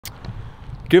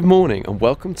Good morning and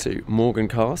welcome to Morgan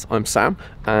Cars. I'm Sam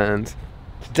and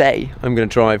today I'm going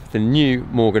to drive the new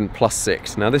Morgan Plus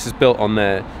 6. Now this is built on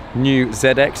their new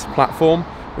ZX platform,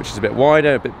 which is a bit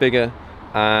wider, a bit bigger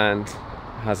and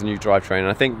has a new drivetrain. And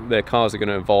I think their cars are going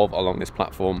to evolve along this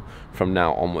platform from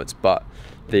now onwards. But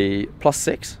the Plus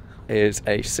 6 is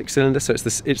a 6-cylinder, so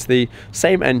it's the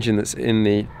same engine that's in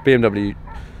the BMW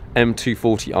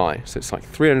M240i. So it's like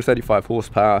 335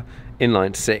 horsepower,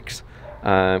 inline 6,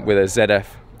 with a ZF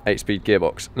 8-speed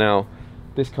gearbox. Now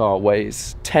this car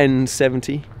weighs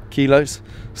 1070 kilos,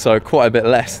 so quite a bit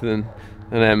less than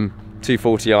an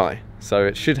M240i, so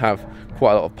it should have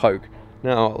quite a lot of poke.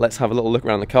 Now let's have a little look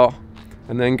around the car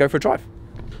and then go for a drive.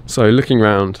 So looking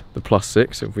around the Plus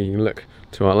 6, if we look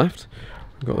to our left,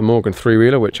 we've got the Morgan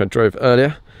 3-wheeler, which I drove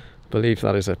earlier. I believe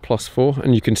that is a Plus 4,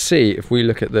 and you can see if we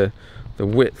look at the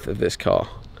width of this car,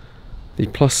 the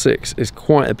Plus 6 is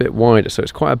quite a bit wider, so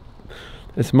it's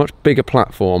a much bigger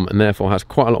platform and therefore has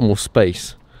quite a lot more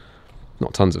space.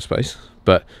 Not tons of space,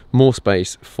 but more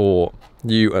space for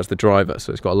you as the driver.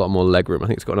 So it's got a lot more leg room. I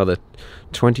think it's got another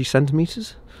 20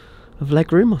 centimeters of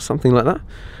leg room or something like that.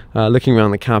 Looking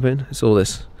around the cabin, it's all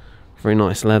this very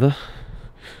nice leather.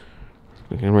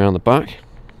 Looking around the back,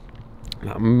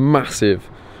 that massive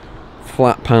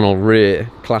flat panel rear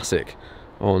classic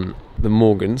on the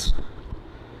Morgans.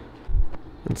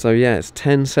 And so yeah, it's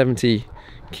 1070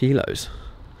 kilos.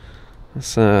 That's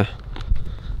such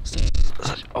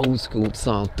old school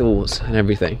style doors and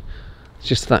everything. It's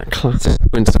just that classic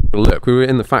quintessential look. We were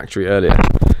in the factory earlier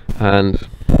and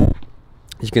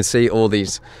you can see all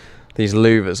these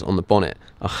louvers on the bonnet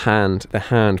are they're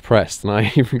hand pressed, and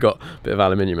I even got a bit of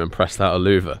aluminium and pressed out a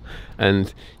louver.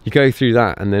 And you go through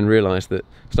that and then realise that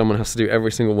someone has to do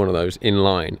every single one of those in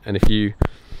line, and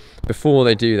before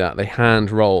they do that, they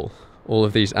hand roll all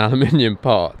of these aluminium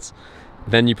parts.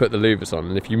 Then you put the louvers on,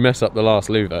 and if you mess up the last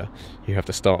louver, you have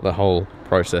to start the whole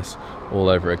process all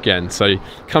over again. So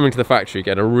coming to the factory, you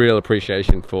get a real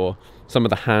appreciation for some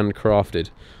of the handcrafted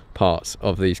parts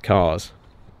of these cars.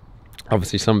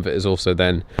 Obviously some of it is also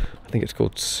then, I think it's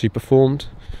called Supra formed.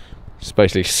 It's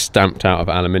basically stamped out of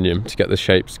aluminium to get the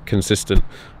shapes consistent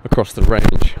across the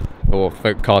range, or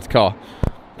car to car.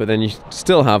 But then you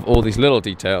still have all these little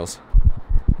details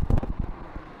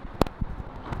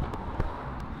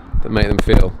that make them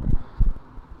feel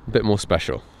a bit more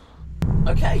special.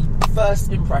 Okay,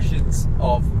 first impressions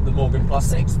of the Morgan Plus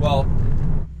 6. Well,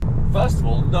 first of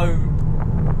all, no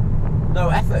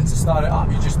effort to start it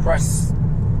up. You just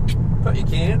put your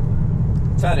key in,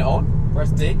 turn it on,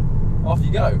 press D, off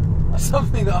you go.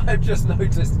 Something that I've just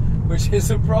noticed, which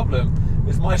is a problem,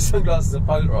 is my sunglasses are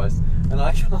polarized and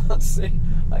I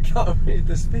can't read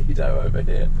the speedo over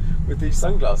here with these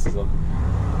sunglasses on.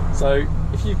 So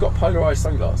if you've got polarized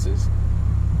sunglasses,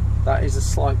 that is a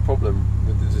slight problem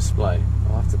with the display.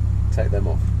 I'll have to take them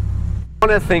off.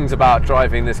 One of the things about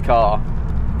driving this car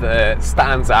that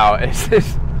stands out is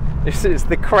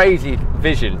the crazy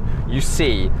vision you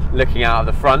see looking out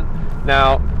of the front.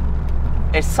 Now,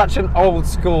 it's such an old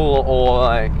school,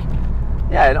 or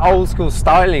an old school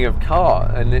styling of car,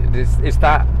 and it's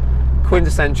that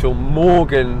quintessential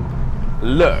Morgan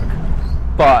look,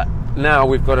 but now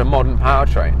we've got a modern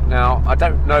powertrain. Now, I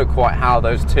don't know quite how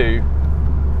those two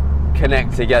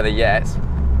connect together yet.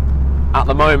 At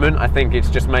the moment, I think it's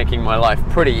just making my life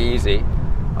pretty easy.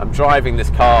 I'm driving this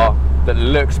car that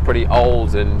looks pretty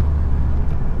old and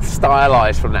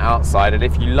stylized from the outside, and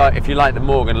if you like the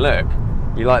Morgan look,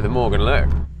 you like the Morgan look.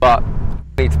 But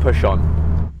I need to push on.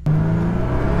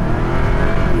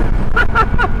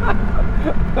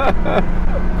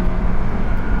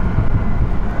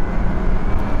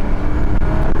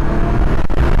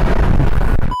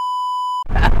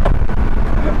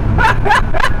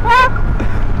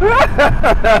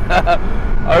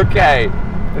 Okay,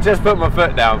 I just put my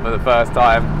foot down for the first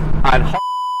time and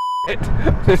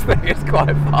this thing is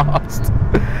quite fast.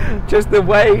 Just the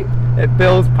way it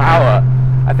builds power,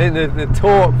 I think the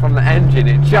torque from the engine,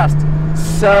 it just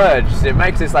surges. It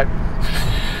makes this like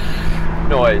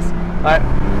noise. Like,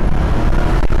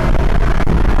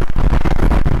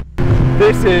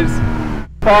 this is the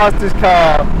fastest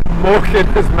car Morgan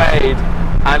has made,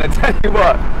 and I tell you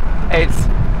what,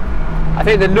 I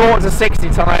think the 0 to 60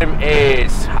 time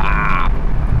is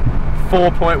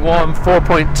 4.1,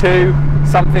 4.2,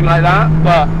 something like that,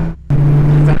 but I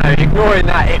don't know, ignoring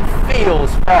that, it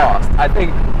feels fast. I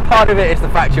think part of it is the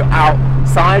fact you're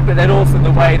outside, but then also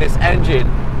the way this engine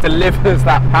delivers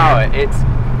that power. It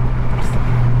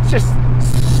just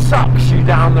sucks you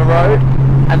down the road,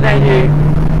 and then you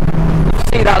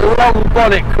see that long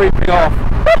bonnet creeping off.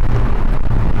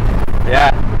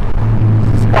 Yeah,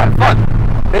 it's quite fun.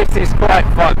 This is quite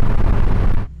fun.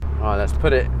 Alright, let's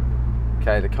put it.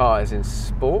 Okay, the car is in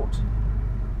sport.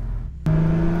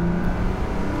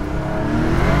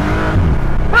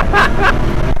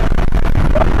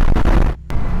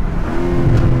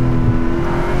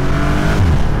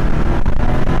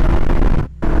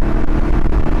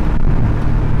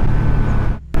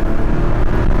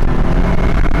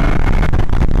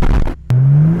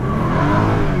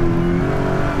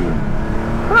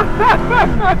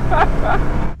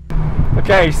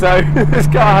 Okay, so this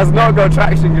car has not got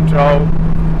traction control,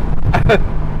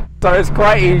 so it's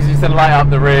quite easy to light up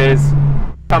the rears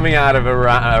coming out of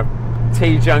a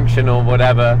T-junction or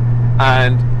whatever,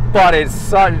 but it's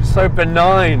so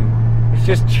benign. It's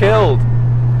just chilled.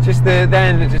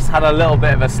 Then it just had a little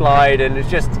bit of a slide, and it's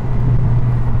just,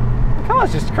 the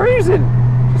car's just cruising,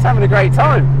 just having a great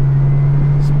time,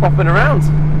 just bopping around.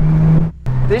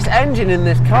 This engine in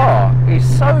this car is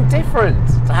so different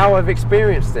to how I've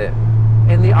experienced it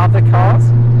in the other cars.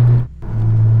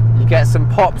 You get some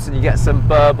pops and you get some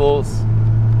burbles,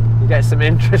 you get some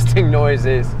interesting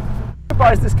noises. Who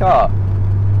buys this car?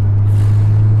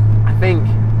 I think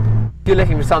if you're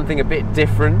looking for something a bit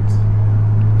different,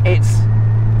 it's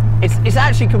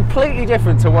actually completely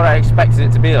different to what I expected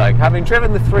it to be like. Having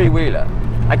driven the three-wheeler,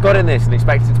 I got in this and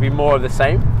expected it to be more of the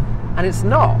same, and it's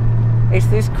not. It's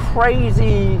this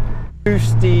crazy,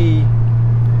 boosty,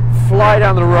 fly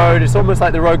down the road. It's almost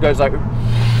like the road goes like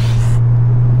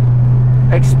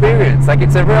experience. Like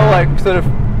it's a real like sort of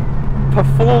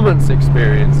performance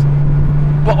experience,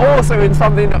 but also in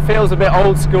something that feels a bit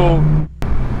old school.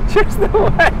 Just the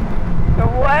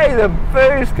way the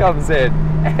boost comes in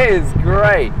is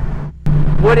great.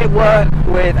 Would it work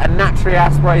with a naturally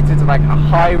aspirated, like a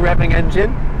high revving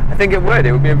engine? I think it would.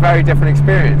 It would be a very different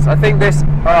experience. I think this,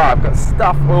 I've got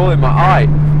stuff all in my eye.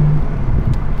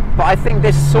 But I think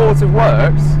this sort of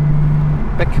works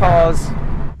because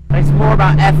it's more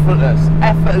about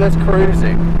effortless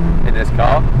cruising in this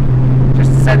car.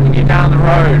 Just sending you down the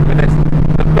road with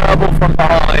the burble from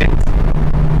behind,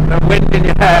 the wind in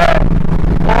your hair,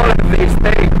 all of these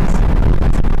things.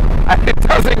 And it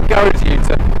doesn't goad you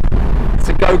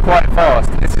to go quite fast.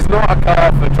 This is not a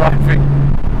car for driving.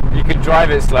 You can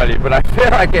drive it slowly, but I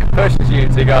feel like it pushes you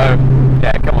to go,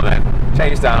 yeah, come on then,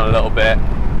 change down a little bit.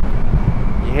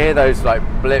 You hear those like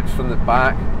blips from the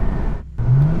back.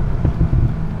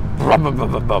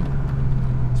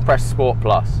 Let's press Sport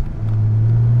Plus.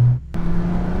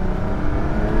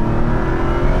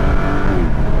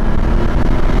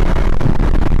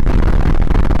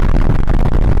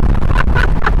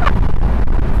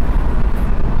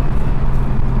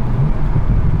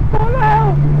 What the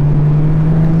hell?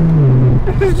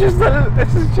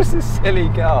 This is just a silly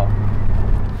car.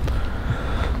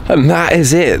 And that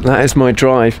is it. That is my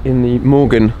drive in the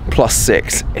Morgan Plus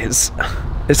 6. It's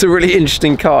a really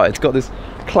interesting car. It's got this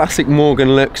classic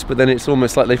Morgan looks, but then it's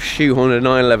almost like they've shoehorned a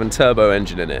 911 turbo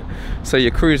engine in it. So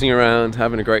you're cruising around,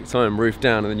 having a great time, roof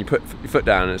down, and then you put your foot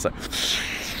down and it's like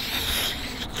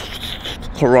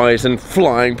horizon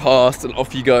flying past and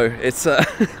off you go. It's it's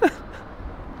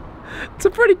a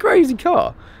pretty crazy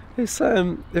car. It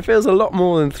feels a lot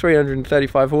more than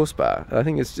 335 horsepower. I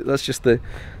think that's just the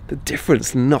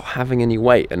difference, not having any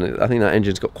weight, and I think that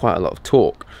engine's got quite a lot of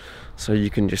torque. So you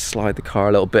can just slide the car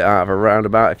a little bit out of a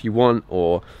roundabout if you want,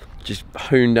 or just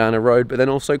hoon down a road, but then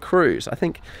also cruise. I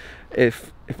think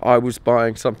if I was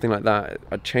buying something like that,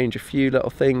 I'd change a few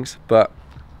little things, but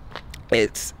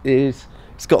it's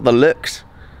got the looks,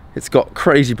 it's got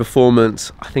crazy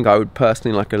performance. I think I would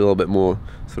personally like a little bit more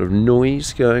sort of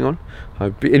noise going on.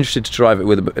 I'd be interested to drive it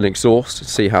with an exhaust to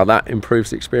see how that improves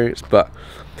the experience, but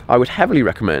I would heavily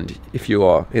recommend, if you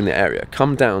are in the area,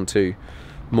 come down to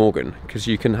Morgan, because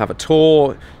you can have a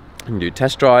tour, you can do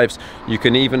test drives, you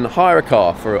can even hire a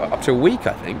car for up to a week,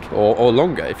 I think, or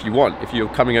longer if you want, if you're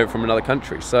coming over from another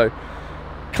country. So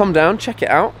come down, check it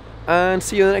out, and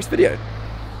see you in the next video.